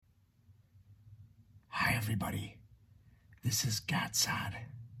everybody. This is Saad.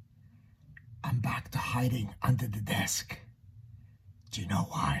 I'm back to hiding under the desk. Do you know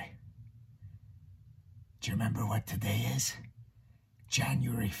why? Do you remember what today is?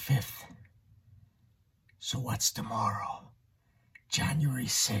 January 5th. So what's tomorrow? January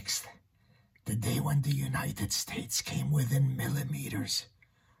 6th, the day when the United States came within millimeters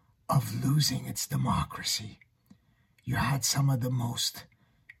of losing its democracy. You had some of the most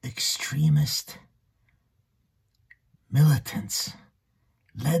extremist militants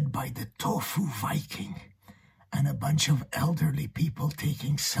led by the Tofu Viking and a bunch of elderly people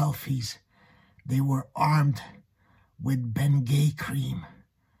taking selfies. They were armed with Bengay cream.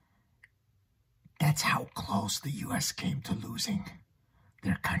 That's how close the US came to losing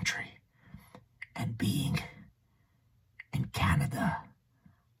their country. And being in Canada,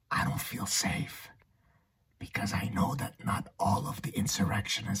 I don't feel safe because I know that not all of the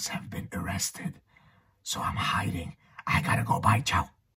insurrectionists have been arrested. So I'm hiding. I gotta go. Bye, ciao.